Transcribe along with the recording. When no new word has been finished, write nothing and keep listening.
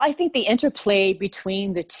I think the interplay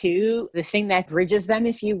between the two, the thing that bridges them,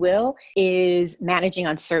 if you will, is managing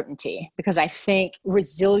uncertainty. Because I think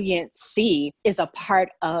resiliency is a part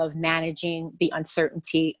of managing the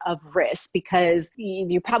uncertainty of risk, because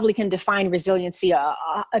you probably can define resiliency a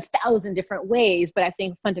thousand different ways. But I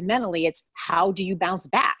think fundamentally it's how do you bounce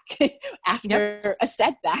back after a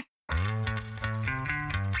setback?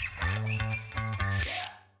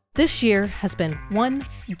 This year has been one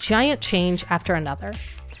giant change after another.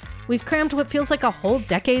 We've crammed what feels like a whole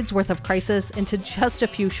decade's worth of crisis into just a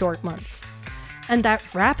few short months. And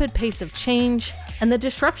that rapid pace of change and the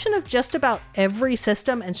disruption of just about every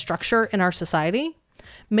system and structure in our society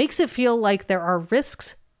makes it feel like there are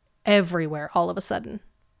risks everywhere all of a sudden.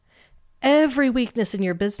 Every weakness in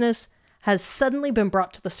your business has suddenly been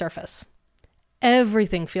brought to the surface.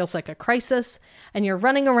 Everything feels like a crisis, and you're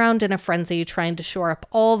running around in a frenzy trying to shore up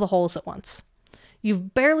all the holes at once.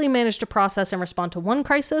 You've barely managed to process and respond to one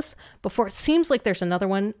crisis before it seems like there's another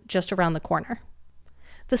one just around the corner.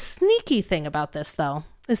 The sneaky thing about this, though,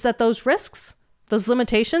 is that those risks, those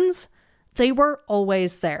limitations, they were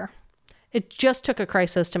always there. It just took a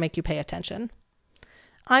crisis to make you pay attention.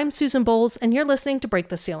 I'm Susan Bowles, and you're listening to Break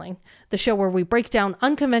the Ceiling, the show where we break down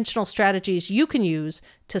unconventional strategies you can use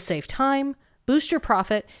to save time, boost your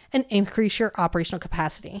profit, and increase your operational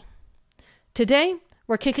capacity. Today,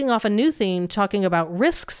 we're kicking off a new theme talking about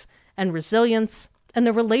risks and resilience and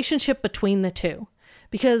the relationship between the two,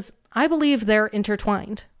 because I believe they're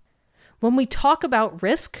intertwined. When we talk about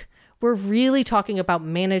risk, we're really talking about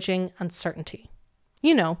managing uncertainty.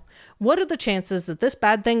 You know, what are the chances that this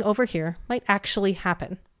bad thing over here might actually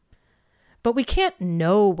happen? But we can't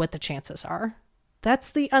know what the chances are.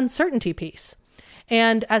 That's the uncertainty piece.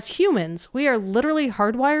 And as humans, we are literally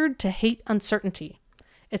hardwired to hate uncertainty.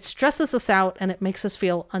 It stresses us out and it makes us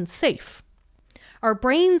feel unsafe. Our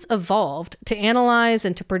brains evolved to analyze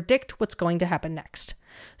and to predict what's going to happen next.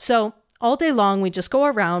 So all day long, we just go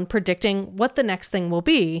around predicting what the next thing will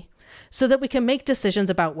be so that we can make decisions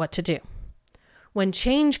about what to do. When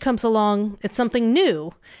change comes along, it's something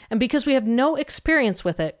new, and because we have no experience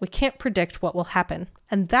with it, we can't predict what will happen,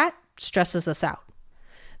 and that stresses us out.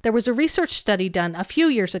 There was a research study done a few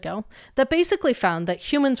years ago that basically found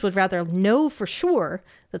that humans would rather know for sure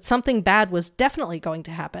that something bad was definitely going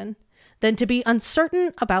to happen than to be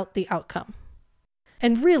uncertain about the outcome.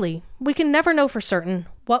 And really, we can never know for certain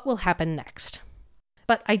what will happen next.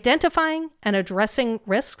 But identifying and addressing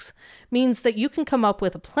risks means that you can come up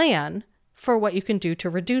with a plan for what you can do to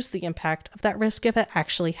reduce the impact of that risk if it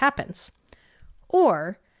actually happens.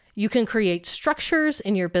 Or you can create structures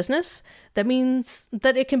in your business that means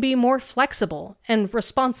that it can be more flexible and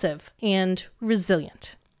responsive and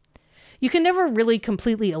resilient. You can never really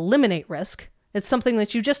completely eliminate risk. It's something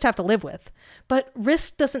that you just have to live with. But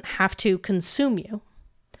risk doesn't have to consume you.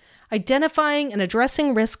 Identifying and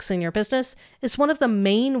addressing risks in your business is one of the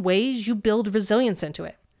main ways you build resilience into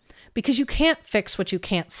it, because you can't fix what you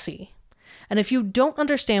can't see. And if you don't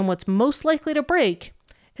understand what's most likely to break,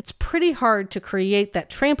 it's pretty hard to create that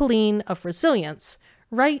trampoline of resilience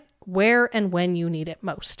right where and when you need it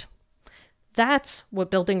most. That's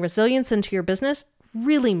what building resilience into your business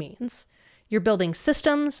really means. You're building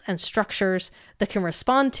systems and structures that can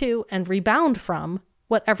respond to and rebound from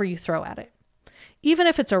whatever you throw at it, even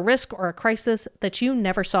if it's a risk or a crisis that you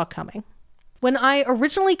never saw coming. When I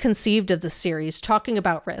originally conceived of this series talking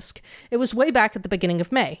about risk, it was way back at the beginning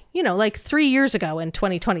of May, like 3 years ago in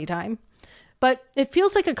 2020 time. But it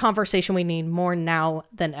feels like a conversation we need more now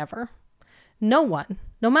than ever. No one,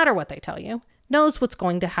 no matter what they tell you, knows what's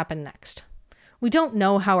going to happen next. We don't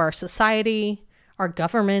know how our society, our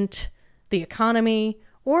government, the economy,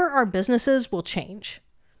 or our businesses will change.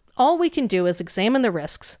 All we can do is examine the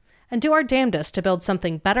risks and do our damnedest to build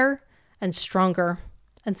something better and stronger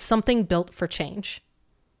and something built for change.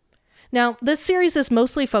 Now, this series is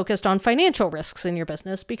mostly focused on financial risks in your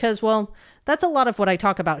business because, that's a lot of what I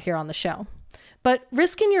talk about here on the show. But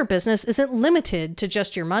risk in your business isn't limited to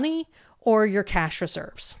just your money or your cash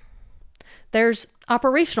reserves. There's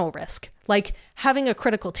operational risk, like having a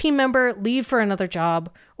critical team member leave for another job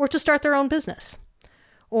or to start their own business.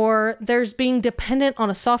 Or there's being dependent on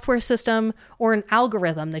a software system or an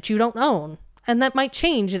algorithm that you don't own and that might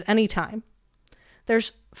change at any time.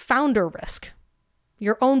 There's founder risk,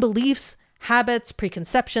 your own beliefs, habits,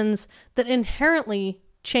 preconceptions that inherently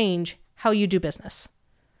change how you do business.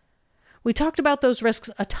 We talked about those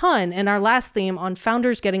risks a ton in our last theme on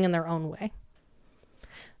founders getting in their own way.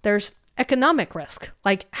 There's economic risk,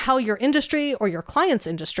 like how your industry or your clients'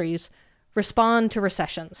 industries respond to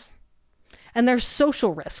recessions. And there's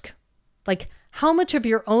social risk, like How much of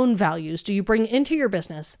your own values do you bring into your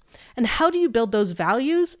business? And how do you build those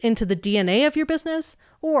values into the DNA of your business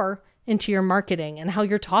or into your marketing and how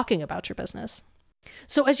you're talking about your business?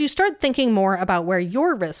 So as you start thinking more about where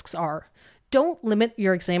your risks are, don't limit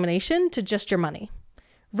your examination to just your money.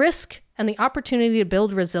 Risk and the opportunity to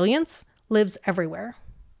build resilience lives everywhere.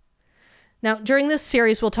 Now, during this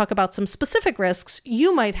series, we'll talk about some specific risks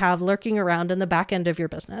you might have lurking around in the back end of your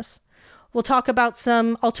business. We'll talk about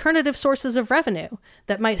some alternative sources of revenue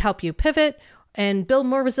that might help you pivot and build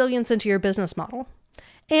more resilience into your business model.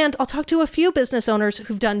 And I'll talk to a few business owners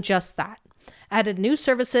who've done just that, added new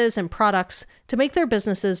services and products to make their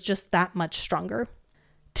businesses just that much stronger.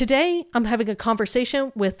 Today, I'm having a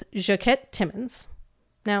conversation with Jaquette Timmons.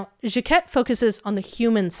 Now, Jaquette focuses on the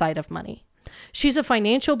human side of money. She's a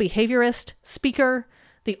financial behaviorist, speaker,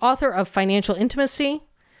 the author of Financial Intimacy,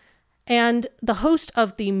 and the host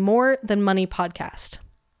of the More Than Money podcast.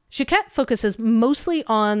 Jaquette focuses mostly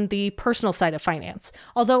on the personal side of finance,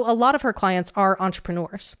 although a lot of her clients are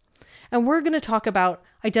entrepreneurs. And we're going to talk about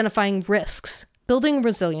identifying risks, building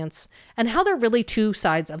resilience, and how they're really two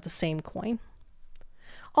sides of the same coin.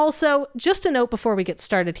 Also, just a note before we get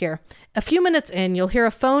started here, a few minutes in, you'll hear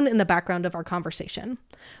a phone in the background of our conversation.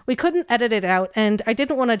 We couldn't edit it out, and I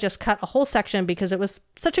didn't want to just cut a whole section because it was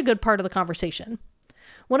such a good part of the conversation.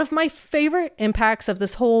 One of my favorite impacts of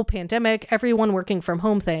this whole pandemic, everyone working from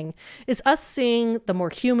home thing, is us seeing the more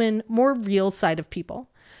human, more real side of people.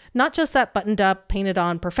 Not just that buttoned up, painted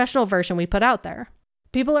on professional version we put out there.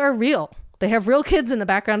 People are real. They have real kids in the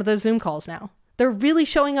background of those Zoom calls now. They're really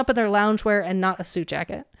showing up in their loungewear and not a suit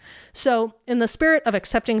jacket. So, in the spirit of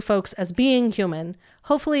accepting folks as being human,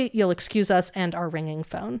 hopefully you'll excuse us and our ringing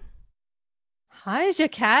phone. Hi,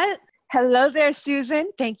 Jaquette. Hello there, Susan.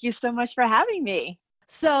 Thank you so much for having me.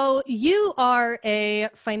 So you are a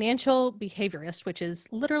financial behaviorist, which is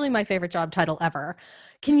literally my favorite job title ever.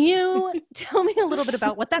 Can you tell me a little bit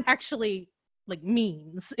about what that actually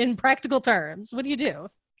means in practical terms? What do you do?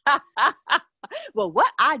 Well,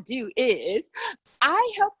 what I do is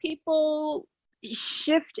I help people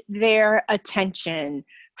shift their attention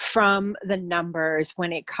from the numbers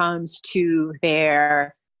when it comes to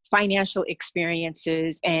their financial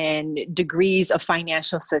experiences and degrees of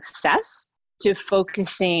financial success to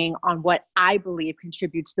focusing on what I believe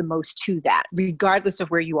contributes the most to that, regardless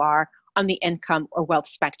of where you are on the income or wealth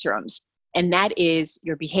spectrums. And that is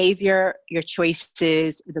your behavior, your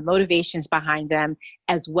choices, the motivations behind them,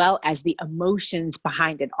 as well as the emotions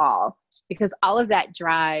behind it all. Because all of that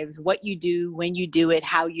drives what you do, when you do it,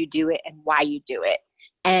 how you do it, and why you do it.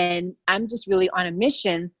 And I'm just really on a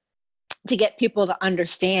mission to get people to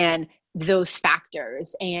understand those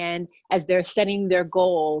factors. And as they're setting their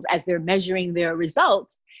goals, as they're measuring their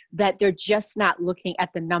results, that they're just not looking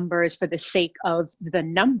at the numbers for the sake of the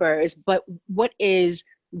numbers, but what is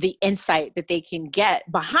the insight that they can get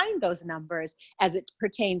behind those numbers as it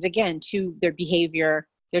pertains, again, to their behavior,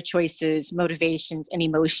 their choices, motivations, and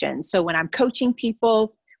emotions. So when I'm coaching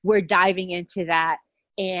people, we're diving into that.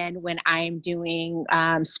 And when I'm doing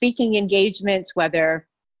speaking engagements, whether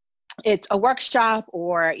it's a workshop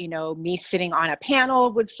or, me sitting on a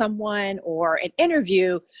panel with someone or an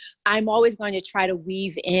interview, I'm always going to try to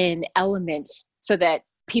weave in elements so that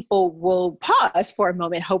people will pause for a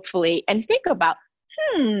moment, hopefully, and think about,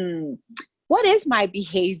 what is my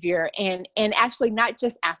behavior? And actually not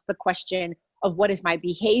just ask the question of what is my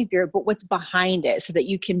behavior, but what's behind it so that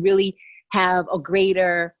you can really have a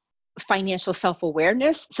greater financial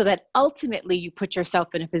self-awareness so that ultimately you put yourself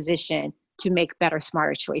in a position to make better,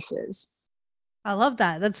 smarter choices. I love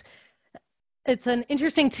that. It's an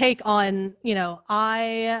interesting take on,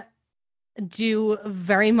 I do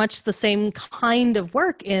very much the same kind of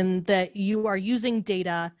work in that you are using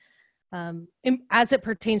data as it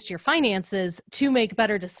pertains to your finances to make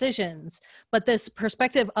better decisions. But this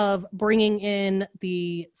perspective of bringing in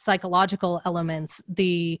the psychological elements,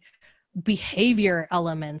 the behavior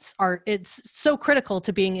elements it's so critical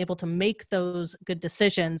to being able to make those good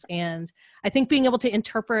decisions. And I think being able to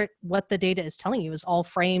interpret what the data is telling you is all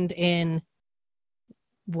framed in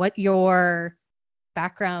what your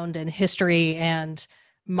background and history and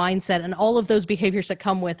mindset and all of those behaviors that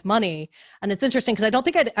come with money. And it's interesting because I don't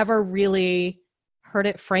think I'd ever really heard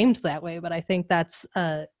it framed that way, but I think that's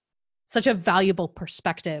such a valuable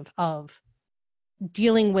perspective of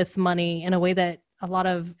dealing with money in a way that a lot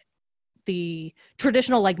of the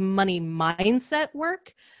traditional money mindset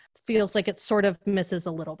work feels like it sort of misses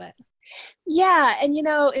a little bit. Yeah. And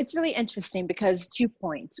it's really interesting because 2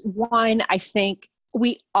 points. One, I think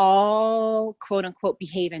we all quote unquote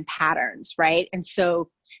behave in patterns, right? And so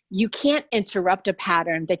you can't interrupt a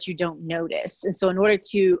pattern that you don't notice. And so in order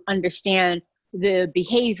to understand the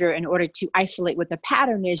behavior, in order to isolate what the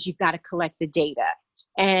pattern is, you've got to collect the data.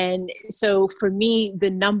 And so for me, the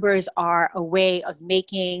numbers are a way of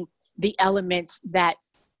making the elements that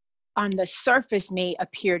on the surface may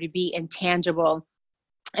appear to be intangible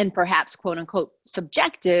and perhaps quote unquote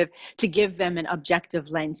subjective, to give them an objective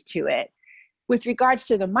lens to it. With regards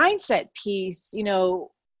to the mindset piece, you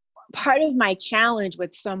know, part of my challenge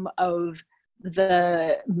with some of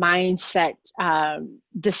the mindset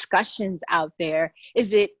discussions out there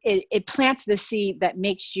is it plants the seed that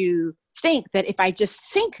makes you think that if I just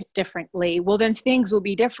think differently, well, then things will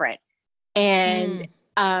be different. And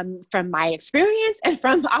from my experience and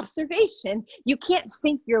from observation, you can't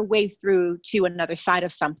think your way through to another side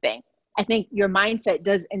of something. I think your mindset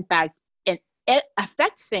does, in fact, it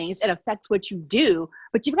affects things. It affects what you do,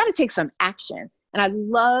 but you've got to take some action. And I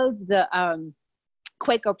love the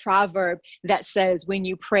Quaker proverb that says, when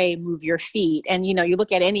you pray, move your feet. And, you know, you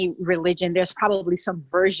look at any religion, there's probably some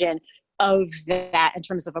version of that in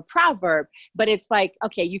terms of a proverb, but it's like,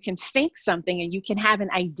 okay, you can think something and you can have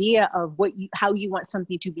an idea of how you want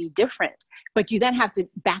something to be different, but you then have to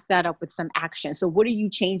back that up with some action. So what are you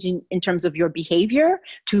changing in terms of your behavior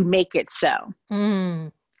to make it so?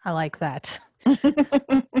 I like that.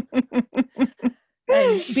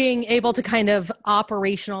 And being able to kind of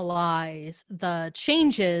operationalize the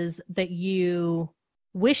changes that you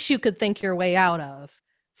wish you could think your way out of,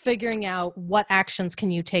 figuring out what actions can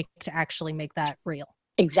you take to actually make that real.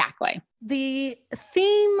 Exactly. The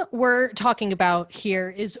theme we're talking about here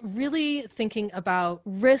is really thinking about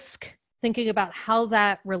risk, thinking about how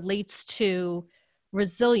that relates to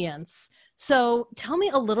resilience. So tell me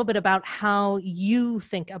a little bit about how you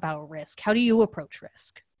think about risk. How do you approach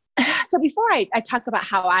risk? So before I talk about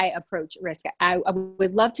how I approach risk, I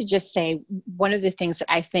would love to just say one of the things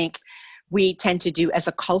that I think we tend to do as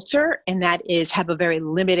a culture, and that is have a very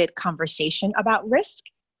limited conversation about risk.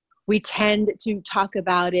 We tend to talk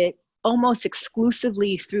about it almost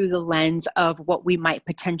exclusively through the lens of what we might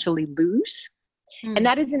potentially lose. And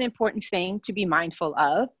that is an important thing to be mindful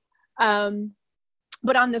of.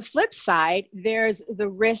 But on the flip side, there's the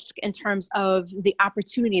risk in terms of the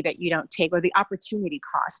opportunity that you don't take, or the opportunity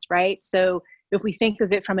cost, right? So if we think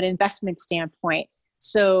of it from an investment standpoint,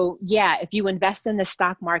 so yeah, if you invest in the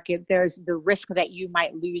stock market, there's the risk that you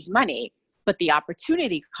might lose money. But the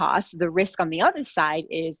opportunity cost, the risk on the other side,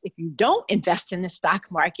 is if you don't invest in the stock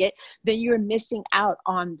market, then you're missing out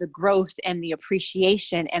on the growth and the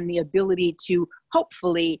appreciation and the ability to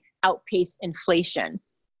hopefully outpace inflation.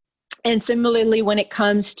 And similarly, when it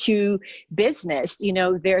comes to business, you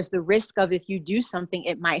know, there's the risk of if you do something,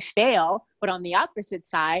 it might fail. But on the opposite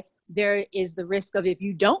side, there is the risk of if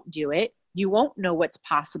you don't do it, you won't know what's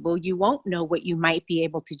possible. You won't know what you might be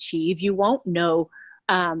able to achieve. You won't know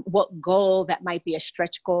what goal that might be a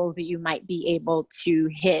stretch goal that you might be able to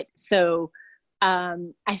hit. So I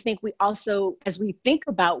think we also, as we think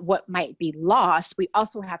about what might be lost, we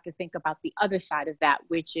also have to think about the other side of that,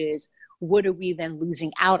 which is what are we then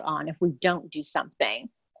losing out on if we don't do something?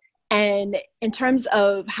 And in terms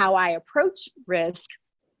of how I approach risk,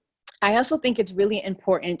 I also think it's really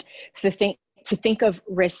important to think of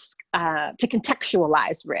risk, to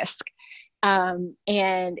contextualize risk.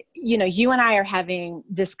 And, you know, you and I are having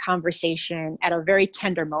this conversation at a very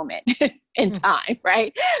tender moment in time,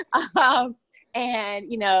 right? And,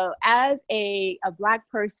 you know, as a Black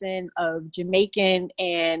person of Jamaican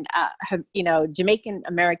and, Jamaican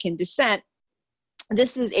American descent,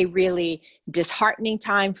 this is a really disheartening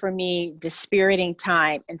time for me, dispiriting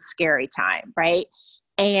time, and scary time, right?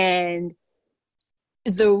 And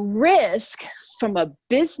the risk from a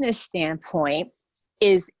business standpoint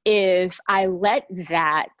is if I let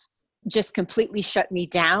that just completely shut me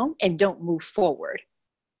down and don't move forward,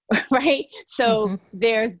 right? So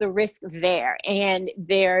there's the risk there. And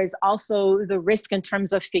there's also the risk in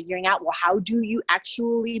terms of figuring out, well, how do you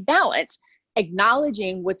actually balance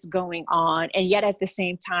acknowledging what's going on, and yet at the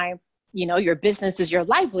same time, you know, your business is your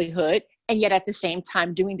livelihood, and yet at the same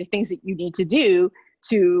time doing the things that you need to do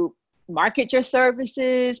to market your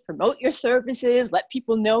services, promote your services, let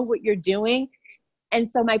people know what you're doing. And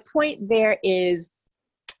so my point there is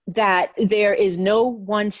that there is no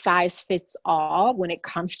one size fits all when it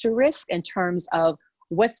comes to risk in terms of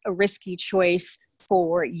what's a risky choice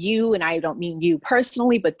for you. And I don't mean you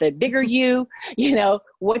personally, but the bigger you know,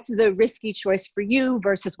 what's the risky choice for you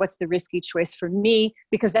versus what's the risky choice for me,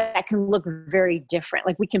 because that can look very different.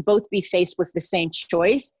 Like we can both be faced with the same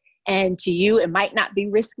choice, and to you, it might not be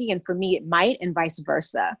risky, and for me, it might, and vice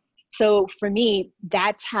versa. So for me,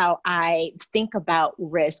 that's how I think about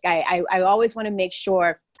risk. I always want to make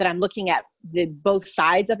sure that I'm looking at both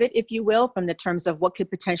sides of it, if you will, from the terms of what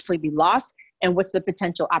could potentially be lost and what's the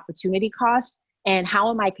potential opportunity cost, and how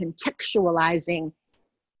am I contextualizing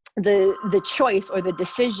the choice or the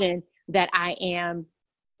decision that I am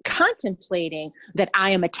contemplating, that I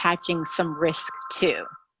am attaching some risk to.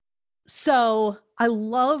 So I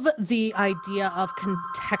love the idea of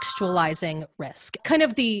contextualizing risk, kind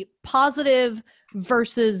of the positive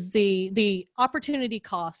versus the opportunity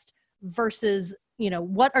cost versus,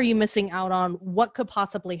 what are you missing out on? What could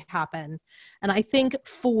possibly happen? And I think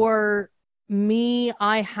for me,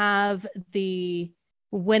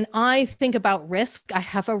 when I think about risk, I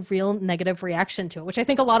have a real negative reaction to it, which I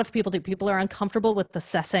think a lot of people do. People are uncomfortable with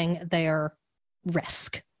assessing their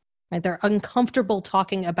risk, right? They're uncomfortable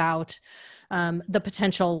talking about the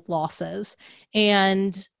potential losses.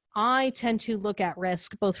 And I tend to look at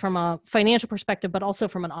risk both from a financial perspective, but also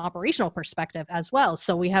from an operational perspective as well.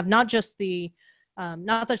 So we have not just the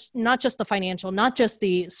financial, not just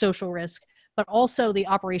the social risk, but also the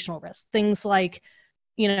operational risk. Things like,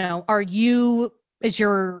 are your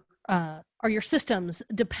systems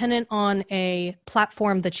dependent on a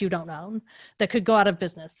platform that you don't own, that could go out of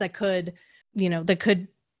business, that could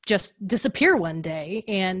just disappear one day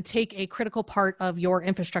and take a critical part of your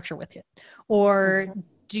infrastructure with you? Or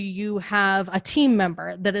do you have a team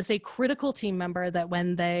member that is a critical team member that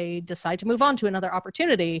when they decide to move on to another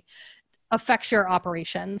opportunity affects your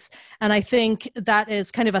operations? And I think that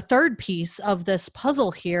is kind of a third piece of this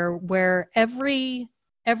puzzle here, where every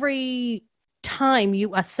time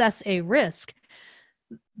you assess a risk,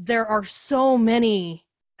 there are so many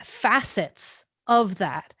facets of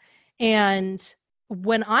that. And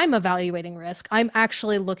when I'm evaluating risk, I'm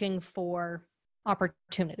actually looking for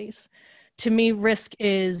opportunities. To me, risk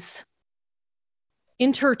is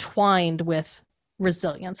intertwined with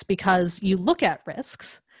resilience, because you look at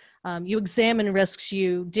risks, you examine risks,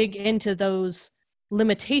 you dig into those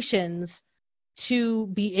limitations to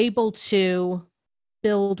be able to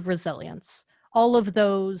build resilience. All of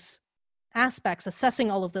those aspects, assessing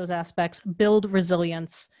all of those aspects, build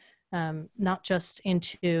resilience, not just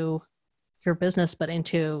into your business, but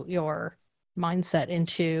into your mindset,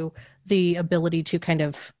 into the ability to kind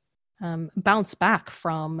of bounce back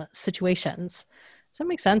from situations. Does that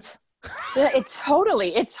make sense? Yeah, it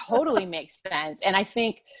totally makes sense. And I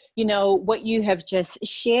think, what you have just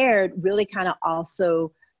shared really kind of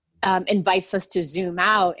also invites us to zoom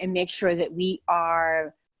out and make sure that we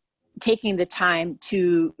are taking the time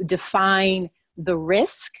to define the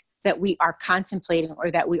risk that we are contemplating or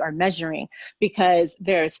that we are measuring, because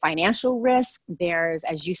there's financial risk, there's,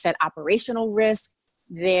 as you said, operational risk,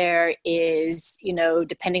 there is,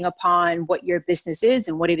 depending upon what your business is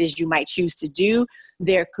and what it is you might choose to do,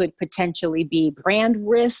 there could potentially be brand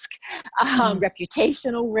risk,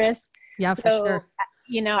 reputational risk. Yeah, for sure.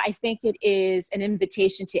 I think it is an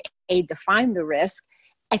invitation to define the risk.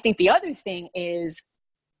 I think the other thing is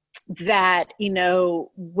that,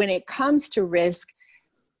 when it comes to risk,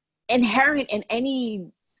 inherent in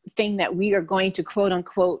anything that we are going to quote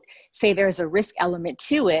unquote say there's a risk element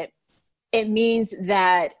to it, it means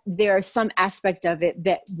that there is some aspect of it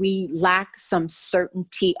that we lack some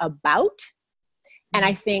certainty about. And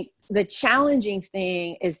I think the challenging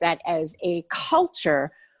thing is that as a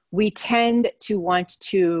culture, we tend to want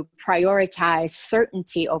to prioritize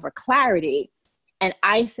certainty over clarity. And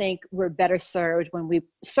I think we're better served when we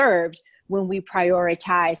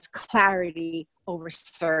prioritize clarity over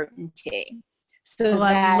certainty. So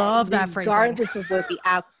I love that phrasing. Regardless of what the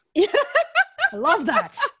outcome. I love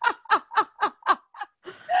that.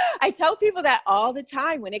 I tell people that all the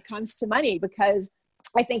time when it comes to money, because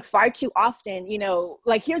I think far too often,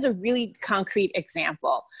 here's a really concrete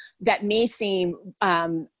example that may seem,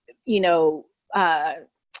 what's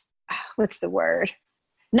the word?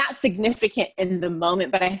 Not significant in the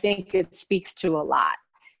moment, but I think it speaks to a lot.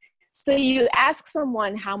 So you ask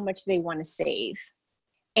someone how much they want to save,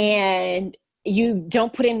 and you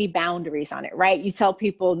don't put any boundaries on it, right? You tell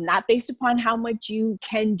people not based upon how much you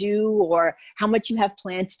can do or how much you have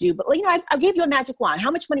planned to do, but I'll give you a magic wand.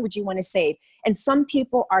 How much money would you want to save? And some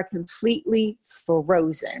people are completely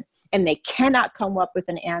frozen and they cannot come up with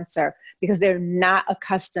an answer because they're not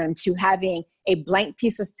accustomed to having a blank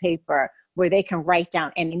piece of paper where they can write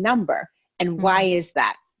down any number. And why is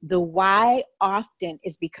that? The why often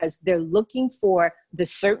is because they're looking for the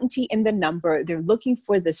certainty in the number. They're looking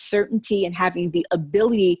for the certainty and having the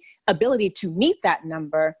ability to meet that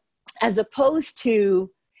number, as opposed to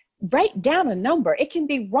write down a number. It can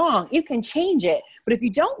be wrong. You can change it. But if you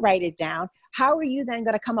don't write it down, how are you then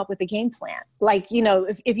going to come up with a game plan?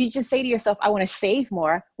 If you just say to yourself, I want to save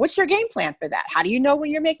more, what's your game plan for that? How do you know when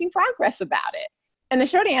you're making progress about it? And the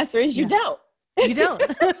short answer is you don't. You don't.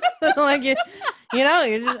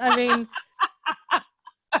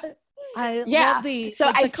 I Yeah. love the So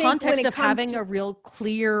like I the think when context it of comes having to, a real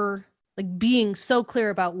clear, like being so clear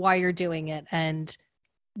about why you're doing it and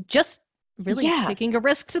just really yeah, taking a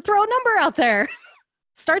risk to throw a number out there.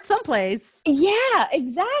 Start someplace. yeah,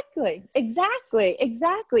 exactly.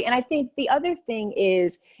 And I think the other thing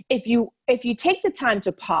is, if you take the time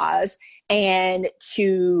to pause and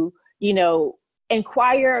to,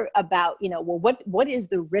 inquire about, well, what is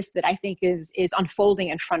the risk that I think is unfolding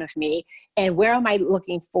in front of me, and where am I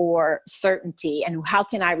looking for certainty, and how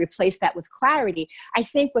can I replace that with clarity? I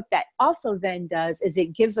think what that also then does is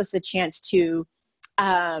it gives us a chance to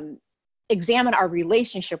um, examine our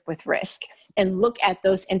relationship with risk and look at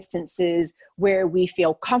those instances where we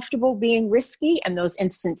feel comfortable being risky and those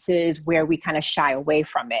instances where we kind of shy away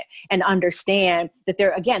from it, and understand that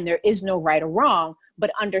there is no right or wrong,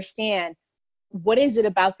 but understand what is it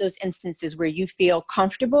about those instances where you feel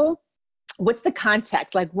comfortable. What's the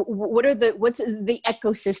context? Like, what's the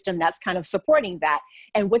ecosystem that's kind of supporting that?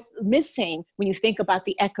 And what's missing when you think about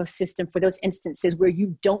the ecosystem for those instances where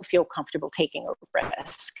you don't feel comfortable taking a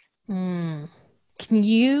risk? Mm. Can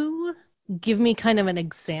you give me kind of an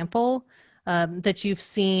example that you've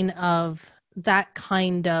seen of that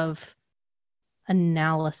kind of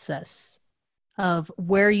analysis of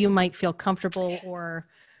where you might feel comfortable, or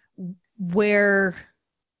where,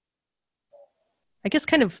 I guess,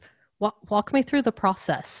 kind of walk me through the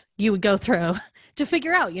process you would go through to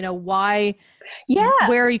figure out, why, Yeah,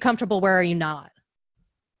 where are you comfortable, where are you not?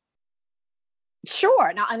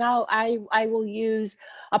 sure. Now, and I will use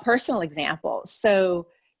a personal example. So,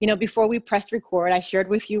 before we pressed record, I shared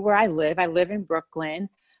with you where I live. I live in Brooklyn.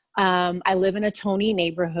 I live in a Tony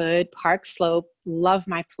neighborhood, Park Slope. Love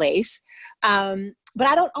my place, but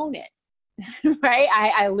I don't own it. Right?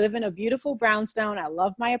 I live in a beautiful brownstone. I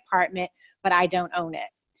love my apartment, but I don't own it.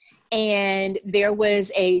 And there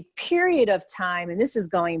was a period of time, and this is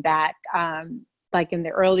going back like in the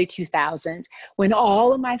early 2000s, when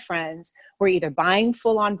all of my friends were either buying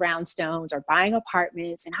full on brownstones or buying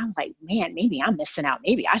apartments. And I'm like, man, maybe I'm missing out.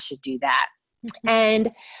 Maybe I should do that.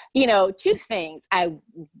 And, two things. I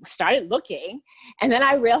started looking, and then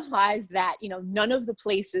I realized that, none of the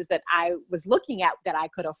places that I was looking at that I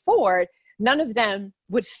could afford, none of them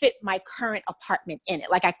would fit my current apartment in it.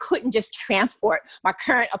 Like, I couldn't just transport my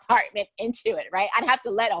current apartment into it, right? I'd have to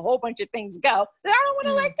let a whole bunch of things go that I don't want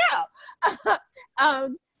to let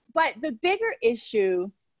go. But the bigger issue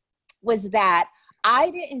was that I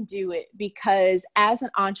didn't do it because, as an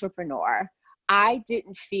entrepreneur, I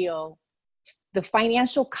didn't feel the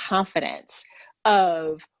financial confidence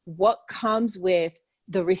of what comes with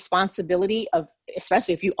the responsibility of,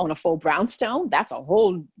 especially if you own a full brownstone, that's a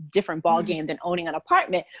whole different ballgame than owning an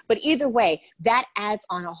apartment. But either way, that adds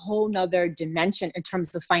on a whole nother dimension in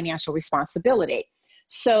terms of financial responsibility.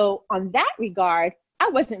 So on that regard, I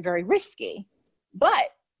wasn't very risky. But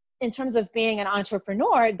in terms of being an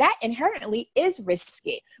entrepreneur, that inherently is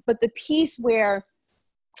risky. But the piece where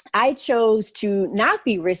I chose to not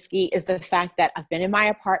be risky is the fact that I've been in my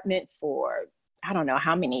apartment for, I don't know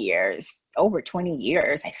how many years, over 20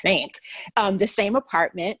 years, I think, the same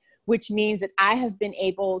apartment, which means that I have been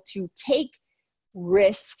able to take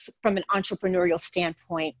risks from an entrepreneurial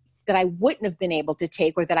standpoint that I wouldn't have been able to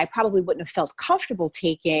take, or that I probably wouldn't have felt comfortable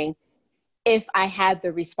taking if I had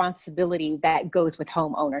the responsibility that goes with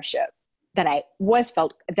home ownership that I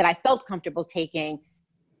felt comfortable taking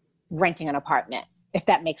renting an apartment, if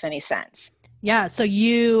that makes any sense. Yeah. So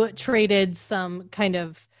you traded some kind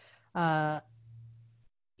of,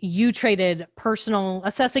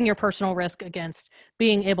 assessing your personal risk against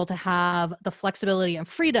being able to have the flexibility and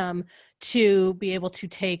freedom to be able to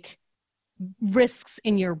take risks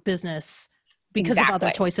in your business because of other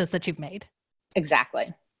choices that you've made.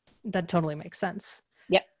 Exactly. That totally makes sense.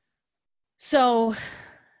 Yep. So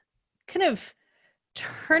kind of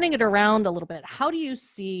turning it around a little bit, how do you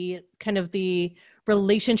see kind of the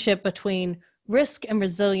relationship between risk and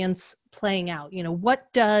resilience playing out?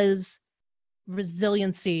 What does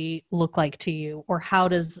resiliency look like to you, or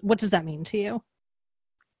what does that mean to you?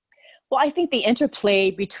 Well, I think the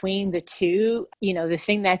interplay between the two, the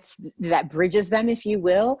thing that bridges them, if you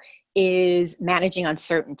will, is managing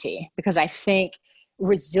uncertainty, because I think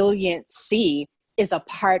resiliency is a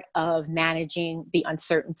part of managing the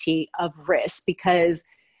uncertainty of risk, because,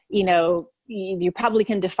 you probably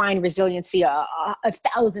can define resiliency a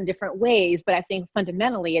thousand different ways, but I think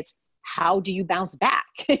fundamentally it's, how do you bounce back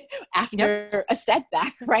after a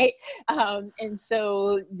setback, right? And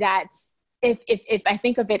so that's, if I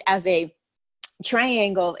think of it as a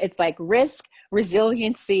triangle, it's like risk,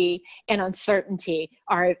 resiliency, and uncertainty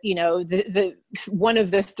are, the one of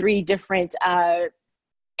the three different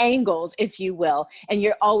angles, if you will, and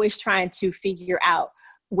you're always trying to figure out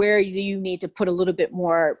where you need to put a little bit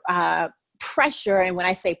more pressure. And when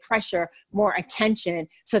I say pressure, more attention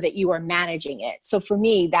so that you are managing it. So for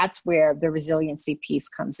me, that's where the resiliency piece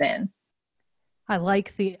comes in. I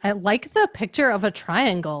like the picture of a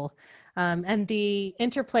triangle and the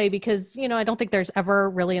interplay, because, I don't think there's ever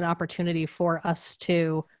really an opportunity for us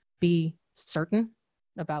to be certain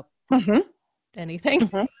about anything.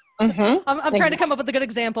 I'm trying to come up with a good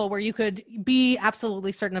example where you could be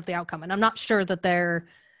absolutely certain of the outcome. And I'm not sure that there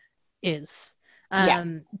is.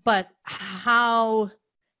 But how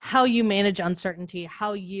you manage uncertainty,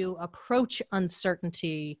 how you approach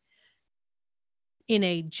uncertainty in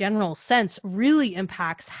a general sense really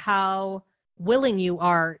impacts how willing you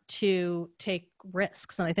are to take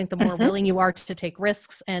risks. And I think the more willing you are to take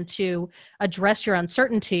risks and to address your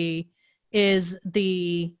uncertainty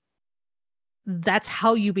that's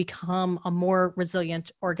how you become a more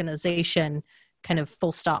resilient organization, kind of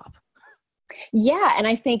full stop. Yeah. And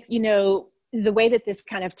I think, the way that this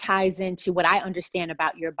kind of ties into what I understand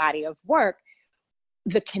about your body of work,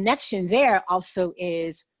 the connection there also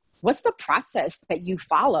is, what's the process that you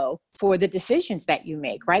follow for the decisions that you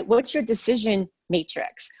make, right? What's your decision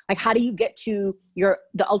matrix? Like, how do you get to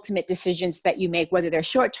the ultimate decisions that you make, whether they're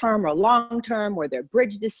short-term or long-term, or they're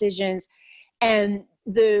bridge decisions? And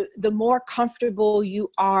the more comfortable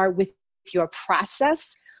you are with your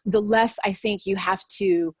process, the less I think you have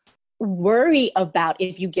to worry about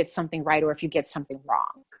if you get something right or if you get something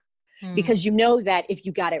wrong. Because you know that if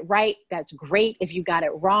you got it right, that's great. If you got it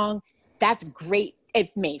wrong, that's great. It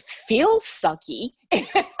may feel sucky. I'm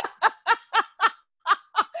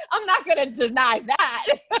not going to deny that.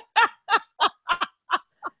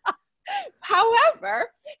 However,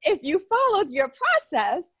 if you followed your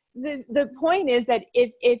process, the point is that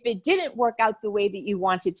if it didn't work out the way that you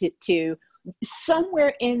wanted it to,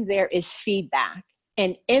 somewhere in there is feedback.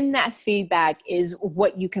 And in that feedback is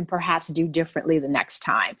what you can perhaps do differently the next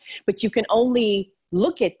time. But you can only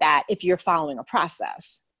look at that if you're following a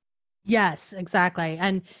process. Yes, exactly.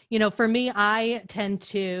 And, for me, I tend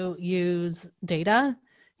to use data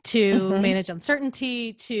to manage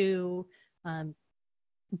uncertainty, to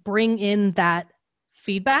bring in that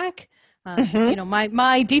feedback.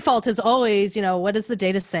 My default is always, what does the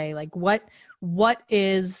data say? Like what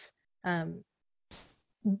does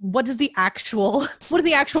the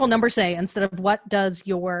actual numbers say, instead of what does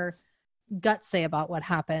your gut say about what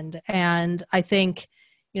happened? And I think,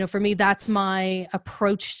 for me, that's my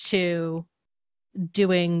approach to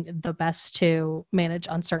doing the best to manage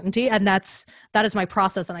uncertainty. And that is my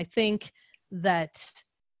process. And I think that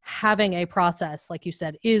having a process, like you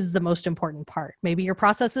said, is the most important part. Maybe your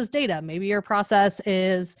process is data. Maybe your process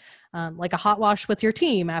is like a hot wash with your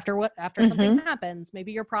team after something happens.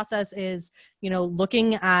 Maybe your process is,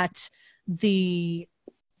 looking at the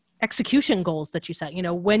execution goals that you set.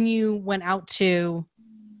 When you went out to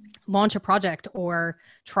launch a project or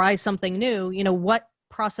try something new, what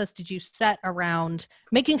process did you set around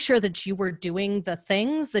making sure that you were doing the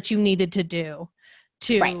things that you needed to do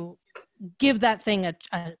to give that thing a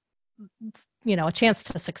chance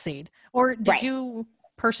to succeed? Or did you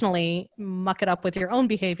personally muck it up with your own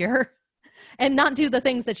behavior and not do the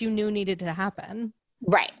things that you knew needed to happen?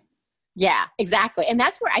 Right. Yeah, exactly. And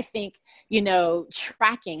that's where I think,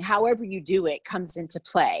 tracking, however you do it, comes into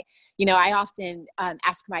play. I often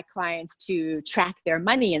ask my clients to track their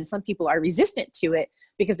money, and some people are resistant to it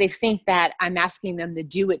because they think that I'm asking them to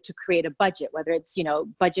do it to create a budget, whether it's,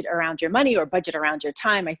 budget around your money or budget around your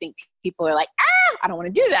time. I think people are like, I don't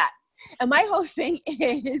want to do that. And my whole thing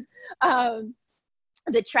is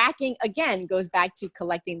the tracking, again, goes back to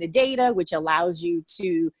collecting the data, which allows you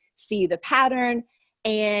to see the pattern,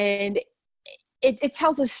 and it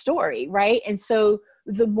tells a story, right? And so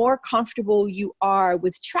the more comfortable you are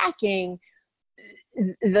with tracking,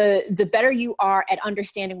 the better you are at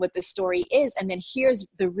understanding what the story is. And then here's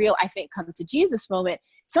the real, I think, come to Jesus moment.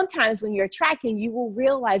 Sometimes when you're tracking, you will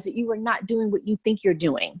realize that you are not doing what you think you're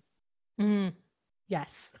doing.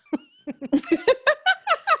 Yes.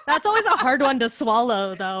 That's always a hard one to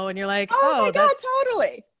swallow, though. And you're like, oh my God,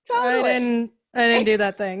 totally. I didn't do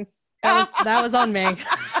that thing. That was on me.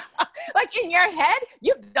 Like in your head,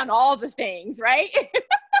 you've done all the things, right?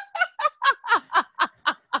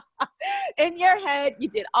 In your head, you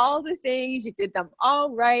did all the things, you did them all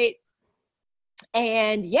right.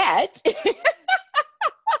 And yet,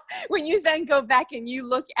 when you then go back and you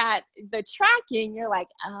look at the tracking, you're like,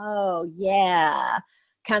 oh yeah,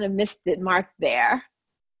 kind of missed it mark there.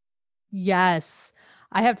 Yes.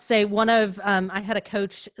 I have to say I had a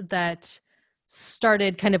coach that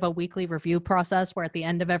started kind of a weekly review process where at the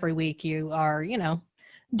end of every week you are,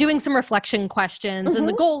 doing some reflection questions. And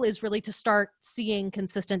the goal is really to start seeing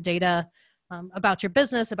consistent data about your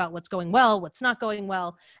business, about what's going well, what's not going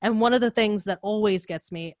well. And one of the things that always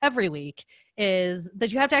gets me every week is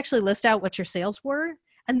that you have to actually list out what your sales were.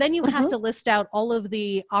 And then you have to list out all of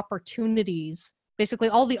the opportunities, basically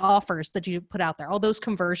all the offers that you put out there, all those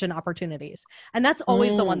conversion opportunities. And that's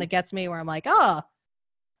always the one that gets me, where I'm like, yep,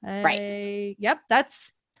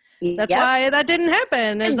 that's why that didn't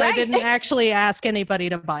happen, is I didn't actually ask anybody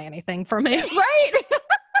to buy anything from me. Right.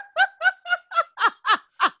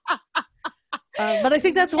 But I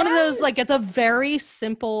think that's one of those, like, it's a very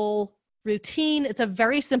simple routine. It's a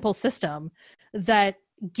very simple system that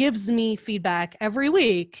gives me feedback every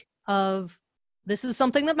week of, this is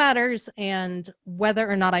something that matters, and whether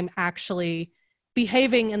or not I'm actually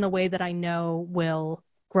behaving in the way that I know will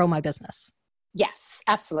grow my business. Yes,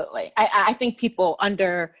 absolutely. I think people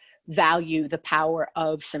undervalue the power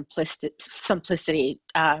of simplicity,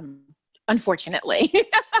 unfortunately.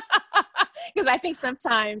 Because I think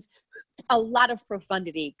sometimes a lot of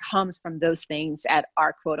profundity comes from those things that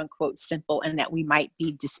are quote unquote simple and that we might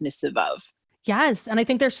be dismissive of. Yes. And I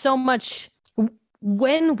think there's so much,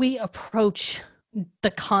 when we approach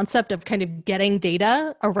the concept of kind of getting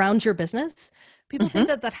data around your business, people think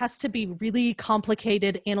that has to be really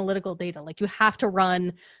complicated analytical data. Like, you have to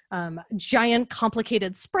run giant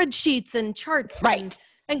complicated spreadsheets and charts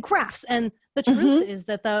and graphs. And the truth is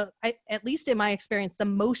that at least in my experience, the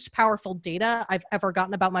most powerful data I've ever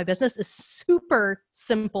gotten about my business is super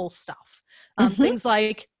simple stuff. Things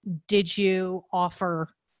like, did you offer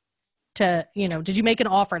to, did you make an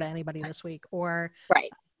offer to anybody this week? Or,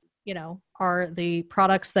 are the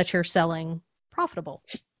products that you're selling profitable?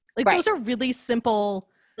 Like, those are really simple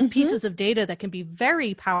pieces of data that can be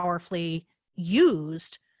very powerfully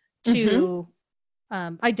used to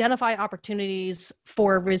identify opportunities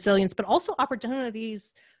for resilience, but also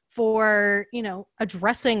opportunities for,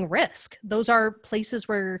 addressing risk. Those are places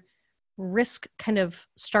where risk kind of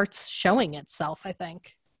starts showing itself, I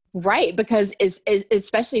think. Right. Because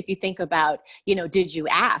especially if you think about, did you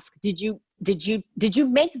ask, did you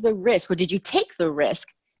make the risk, or did you take the risk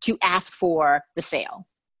to ask for the sale?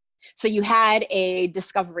 So you had a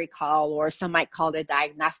discovery call, or some might call it a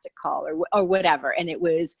diagnostic call, or whatever, and it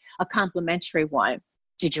was a complimentary one.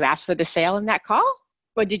 Did you ask for the sale in that call,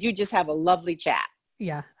 or did you just have a lovely chat?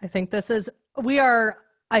 Yeah, I think we are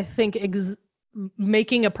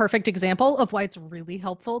making a perfect example of why it's really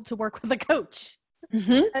helpful to work with a coach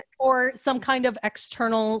or some kind of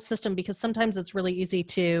external system, because sometimes it's really easy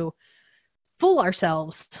to fool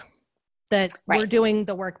ourselves that we're doing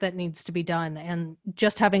the work that needs to be done, and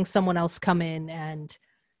just having someone else come in and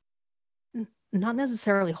not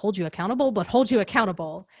necessarily hold you accountable, but hold you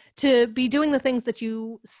accountable to be doing the things that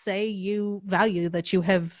you say you value, that you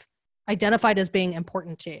have identified as being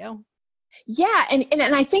important to you. Yeah. And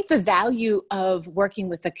I think the value of working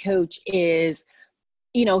with a coach is,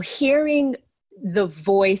 hearing the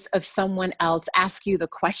voice of someone else ask you the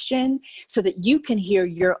question so that you can hear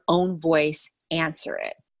your own voice answer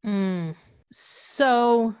it.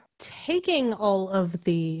 So taking all of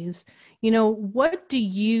these, what do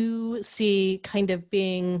you see kind of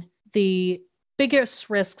being the biggest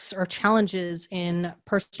risks or challenges in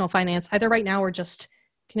personal finance, either right now or just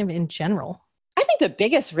kind of in general? I think the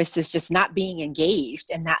biggest risk is just not being engaged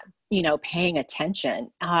and not, paying attention.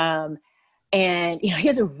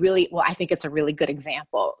 Here's I think it's a really good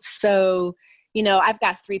example. So, I've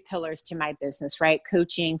got 3 pillars to my business, right?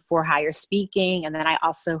 Coaching, for hire speaking, and then I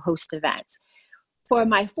also host events. For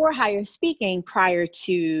my for hire speaking, prior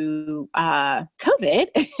to COVID,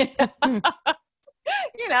 I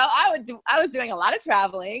was doing a lot of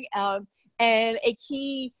traveling, and a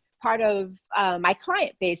key part of my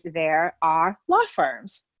client base there are law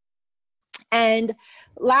firms. And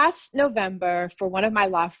last November, for one of my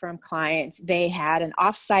law firm clients, they had an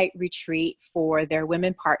offsite retreat for their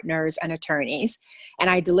women partners and attorneys. And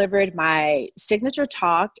I delivered my signature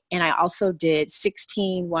talk, and I also did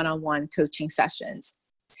 16 one-on-one coaching sessions.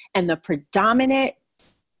 And the predominant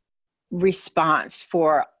response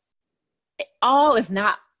for all, if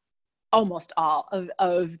not almost all,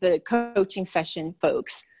 of the coaching session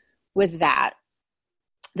folks was that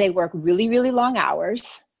they work really, really long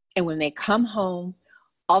hours. And when they come home,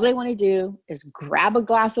 all they want to do is grab a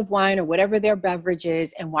glass of wine or whatever their beverage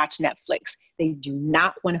is and watch Netflix. They do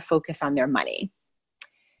not want to focus on their money.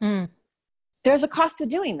 There's a cost to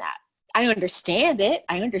doing that. I understand it.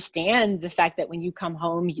 I understand the fact that when you come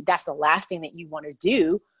home, that's the last thing that you want to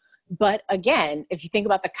do. But again, if you think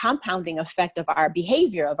about the compounding effect of our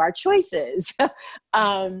behavior, of our choices,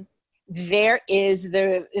 there is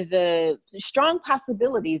the strong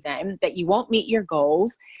possibility then that you won't meet your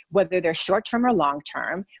goals, whether they're short-term or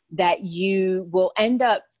long-term, that you will end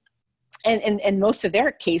up, and most of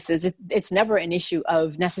their cases, it's never an issue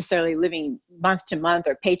of necessarily living month to month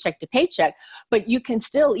or paycheck to paycheck, but you can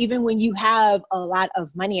still, even when you have a lot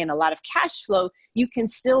of money and a lot of cash flow, you can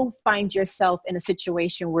still find yourself in a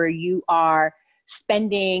situation where you are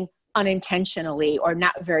spending unintentionally or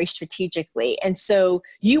not very strategically. And so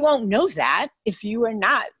you won't know that if you are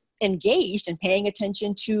not engaged and paying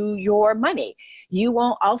attention to your money. You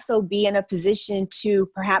won't also be in a position to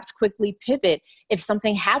perhaps quickly pivot if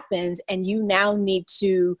something happens and you now need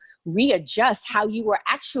to readjust how you were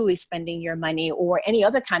actually spending your money or any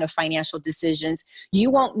other kind of financial decisions.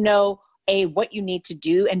 You won't know A, what you need to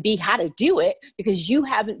do, and B, how to do it, because you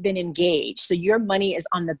haven't been engaged. So your money is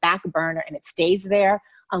on the back burner and it stays there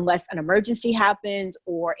unless an emergency happens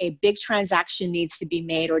or a big transaction needs to be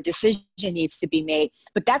made or decision needs to be made.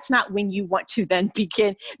 But that's not when you want to then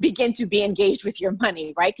begin to be engaged with your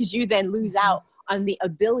money, right? Because you then lose out on the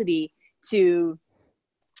ability to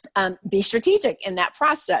be strategic in that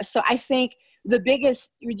process. So I think the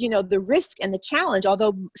biggest, the risk and the challenge,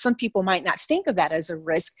 although some people might not think of that as a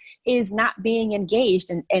risk, is not being engaged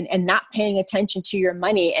and not paying attention to your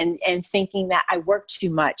money and thinking that I work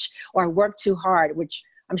too much or I work too hard, which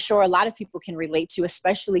I'm sure a lot of people can relate to,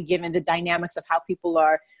 especially given the dynamics of how people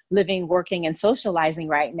are living, working, and socializing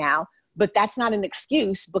right now. But that's not an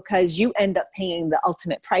excuse, because you end up paying the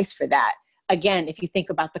ultimate price for that. Again, if you think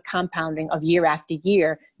about the compounding of year after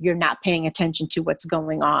year, you're not paying attention to what's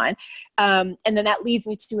going on. And then that leads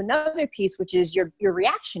me to another piece, which is you're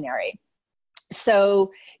reactionary.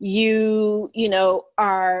 So you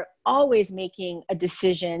are always making a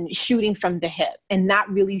decision, shooting from the hip, and not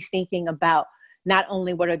really thinking about not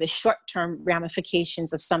only what are the short-term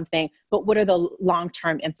ramifications of something, but what are the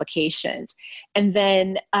long-term implications. And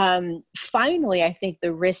then finally, I think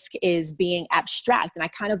the risk is being abstract. And I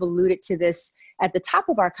kind of alluded to this at the top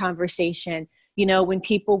of our conversation. When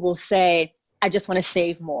people will say, I just want to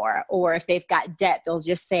save more, or if they've got debt, they'll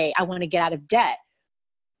just say, I want to get out of debt.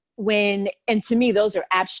 And to me, those are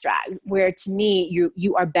abstract, where to me,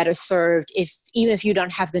 you are better served even if you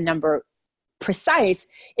don't have the number precise,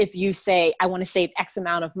 if you say, I want to save X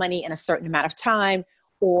amount of money in a certain amount of time,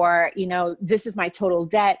 or, this is my total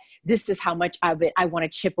debt, this is how much of it I want to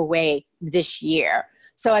chip away this year.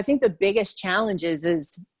 So I think the biggest challenge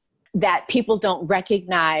is that people don't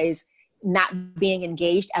recognize not being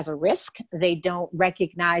engaged as a risk. They don't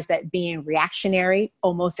recognize that being reactionary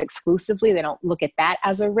almost exclusively, they don't look at that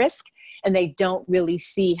as a risk. And they don't really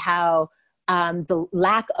see how the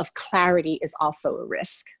lack of clarity is also a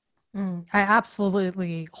risk. I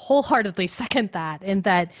absolutely wholeheartedly second that. In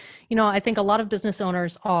that, I think a lot of business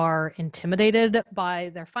owners are intimidated by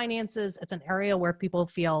their finances. It's an area where people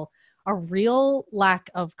feel a real lack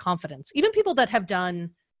of confidence. Even people that have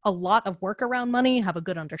done a lot of work around money, have a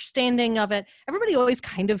good understanding of it. Everybody always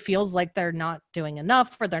kind of feels like they're not doing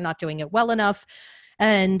enough or they're not doing it well enough.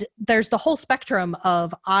 And there's the whole spectrum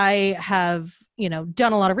of, I have,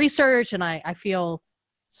 done a lot of research and I feel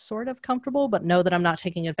sort of comfortable, but know that I'm not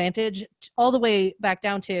taking advantage, all the way back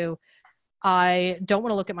down to, I don't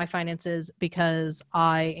want to look at my finances because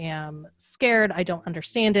I am scared. I don't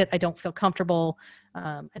understand it. I don't feel comfortable.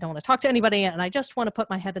 I don't want to talk to anybody. And I just want to put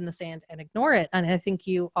my head in the sand and ignore it. And I think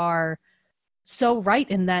you are so right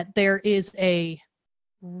in that there is a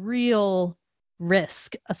real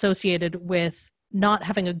risk associated with not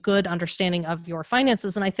having a good understanding of your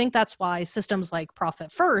finances. And I think that's why systems like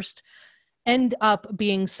Profit First end up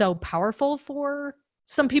being so powerful for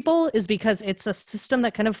some people, is because it's a system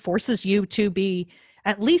that kind of forces you to be,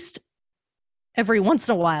 at least every once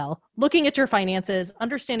in a while, looking at your finances,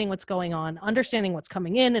 understanding what's going on, understanding what's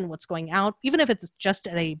coming in and what's going out, even if it's just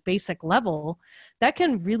at a basic level. That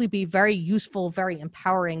can really be very useful, very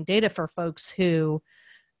empowering data for folks who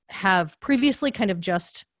have previously kind of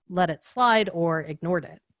just let it slide or ignored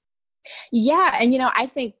it. Yeah. And, I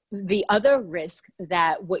think the other risk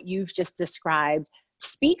that what you've just described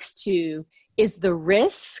speaks to is the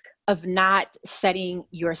risk of not setting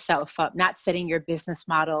yourself up, not setting your business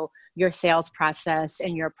model, your sales process,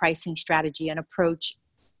 and your pricing strategy and approach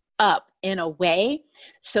up in a way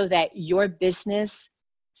so that your business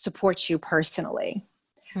supports you personally.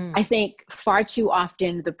 I think far too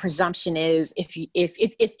often the presumption is if you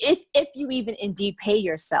even indeed pay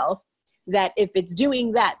yourself, that if it's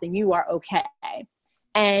doing that, then you are okay.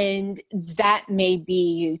 And that may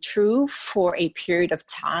be true for a period of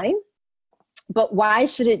time, but why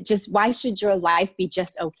should your life be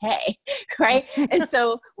just okay? Right? And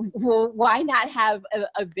so why not have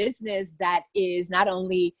a business that is not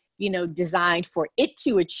only, designed for it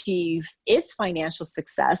to achieve its financial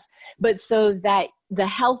success, but so that the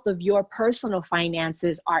health of your personal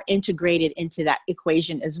finances are integrated into that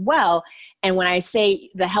equation as well. And when I say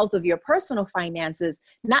the health of your personal finances,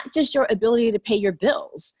 not just your ability to pay your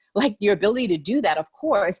bills, like your ability to do that, of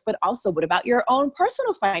course, but also what about your own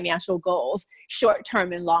personal financial goals,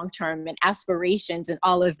 short-term and long-term, and aspirations and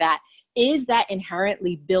all of that? Is that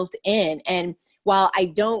inherently built in? And while I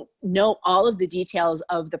don't know all of the details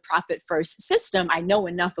of the Profit First system, I know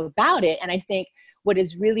enough about it. And I think what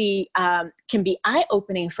is really can be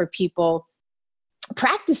eye-opening for people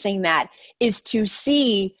practicing that is to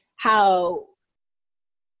see how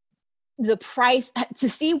the price, to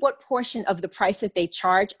see what portion of the price that they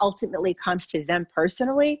charge ultimately comes to them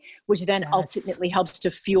personally, which then ultimately helps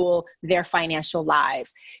to fuel their financial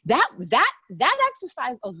lives. That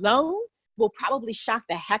exercise alone will probably shock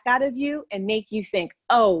the heck out of you and make you think,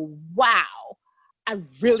 oh, wow, I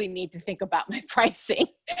really need to think about my pricing.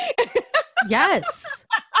 Yes.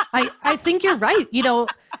 I think you're right.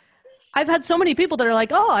 I've had so many people that are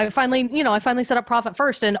like, oh, I finally set up Profit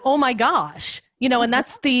First, and oh my gosh, and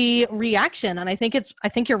that's the reaction. And I think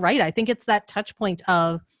you're right. I think it's that touch point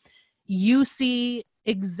of you see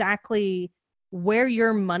exactly where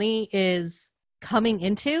your money is coming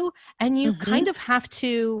into, and you kind of have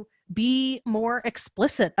to be more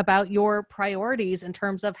explicit about your priorities in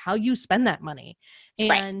terms of how you spend that money.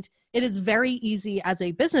 And it is very easy as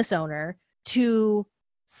a business owner to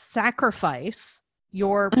sacrifice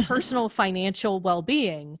your personal financial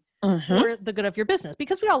well-being for the good of your business,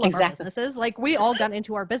 because we all love our businesses. Like, we all got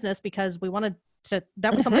into our business because we wanted to,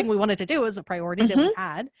 that was something we wanted to do as a priority that we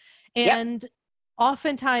had. And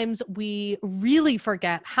oftentimes we really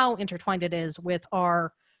forget how intertwined it is with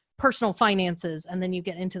our personal finances. And then you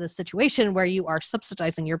get into the situation where you are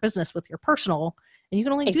subsidizing your business with your personal, and you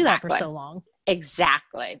can only do that for so long.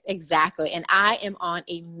 Exactly. And I am on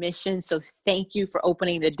a mission. So thank you for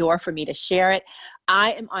opening the door for me to share it.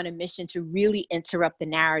 I am on a mission to really interrupt the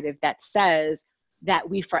narrative that says that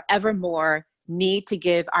we forevermore need to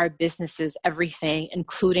give our businesses everything,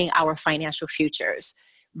 including our financial futures.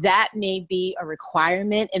 That may be a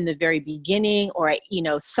requirement in the very beginning, or,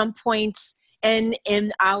 some points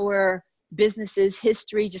in our business's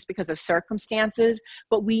history just because of circumstances,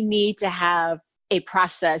 but we need to have a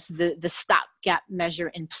process, the stopgap measure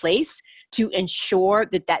in place to ensure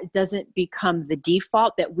that doesn't become the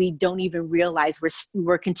default, that we don't even realize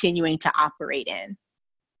we're continuing to operate in.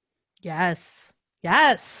 Yes.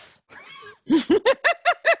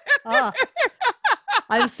 Oh,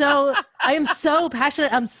 I am so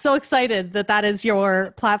passionate. I'm so excited that is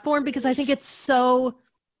your platform, because I think it's so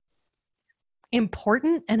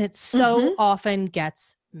important and it so often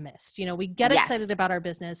gets missed. We get excited about our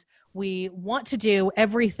business. We want to do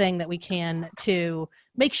everything that we can to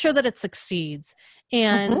make sure that it succeeds.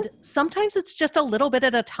 And sometimes it's just a little bit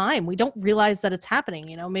at a time. We don't realize that it's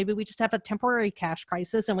happening. Maybe we just have a temporary cash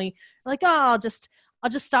crisis and we like, oh, I'll just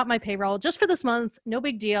stop my payroll just for this month. No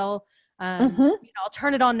big deal. I'll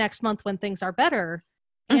turn it on next month when things are better.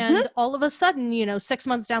 And all of a sudden, 6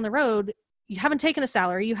 months down the road, you haven't taken a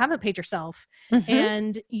salary, you haven't paid yourself,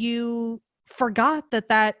 and you forgot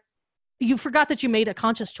that you made a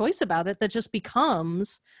conscious choice about it that just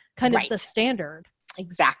becomes kind of the standard.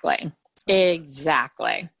 Exactly.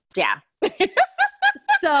 Yeah.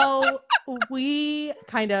 So we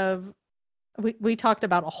talked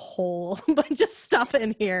about a whole bunch of stuff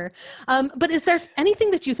in here. But is there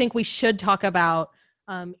anything that you think we should talk about,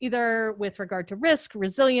 either with regard to risk,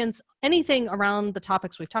 resilience, anything around the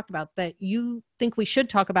topics we've talked about that you think we should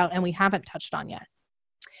talk about and we haven't touched on yet?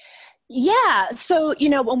 Yeah. So,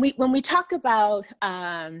 when we talk about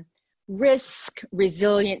risk,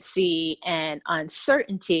 resiliency, and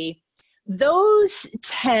uncertainty, those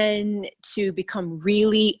tend to become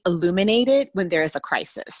really illuminated when there is a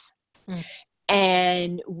crisis.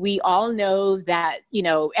 And we all know that,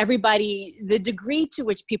 everybody, the degree to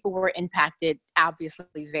which people were impacted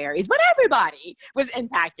obviously varies, but everybody was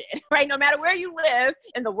impacted, right? No matter where you live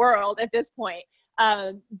in the world at this point.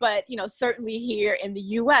 But, certainly here in the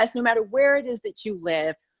US, no matter where it is that you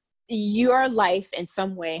live, your life in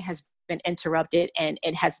some way has been interrupted and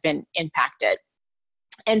it has been impacted.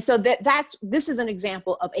 And so this is an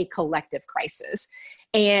example of a collective crisis.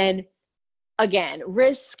 And again,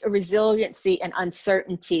 risk, resiliency, and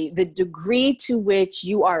uncertainty, the degree to which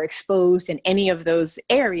you are exposed in any of those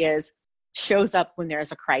areas shows up when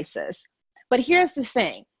there's a crisis. But here's the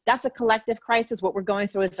thing. That's a collective crisis. What we're going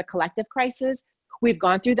through is a collective crisis. We've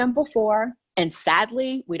gone through them before, and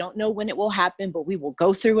sadly, we don't know when it will happen, but we will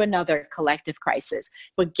go through another collective crisis.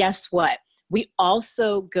 But guess what? we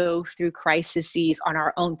also go through crises on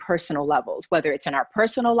our own personal levels, whether it's in our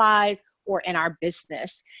personal lives or in our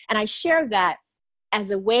business. And I share that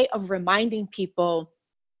as a way of reminding people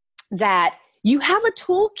that you have a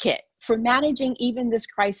toolkit for managing even this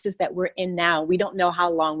crisis that we're in now. We don't know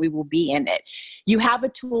how long we will be in it. You have a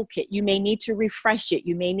toolkit. You may need to refresh it.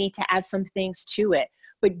 You may need to add some things to it,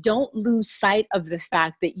 but don't lose sight of the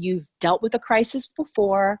fact that you've dealt with a crisis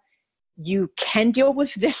before. You can deal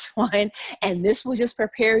with this one, and this will just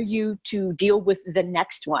prepare you to deal with the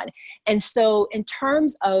next one. And so in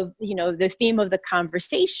terms of, the theme of the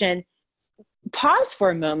conversation, pause for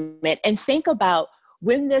a moment and think about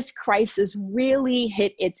when this crisis really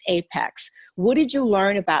hit its apex. What did you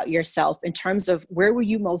learn about yourself in terms of where were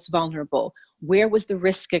you most vulnerable? Where was the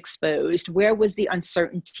risk exposed? Where was the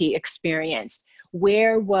uncertainty experienced?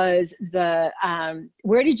 Where did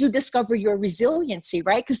you discover your resiliency,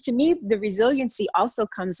 right? Because to me, the resiliency also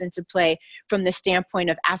comes into play from the standpoint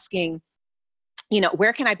of asking,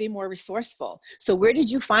 where can I be more resourceful? So where did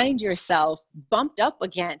you find yourself bumped up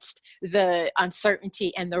against the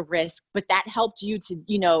uncertainty and the risk, but that helped you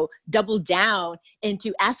to, double down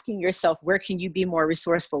into asking yourself, where can you be more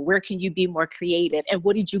resourceful? Where can you be more creative? And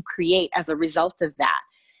what did you create as a result of that?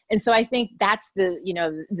 And so I think that's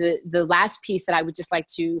the last piece that I would just like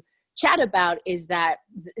to chat about, is that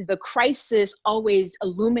the crisis always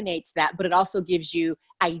illuminates that, but it also gives you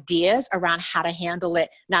ideas around how to handle it,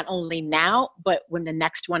 not only now, but when the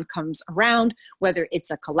next one comes around, whether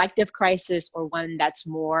it's a collective crisis or one that's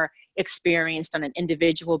more experienced on an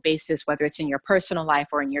individual basis, whether it's in your personal life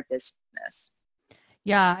or in your business.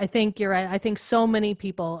 Yeah, I think you're right. I think so many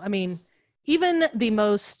people, even the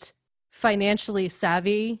most financially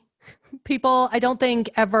savvy people, I don't think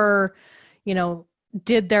ever,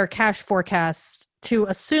 did their cash forecasts to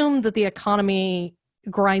assume that the economy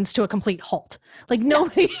grinds to a complete halt. Like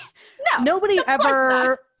nobody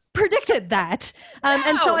ever predicted that.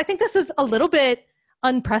 And so I think this is a little bit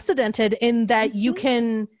unprecedented in that you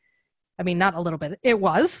can, not a little bit, it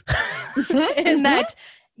was in that,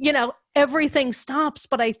 everything stops.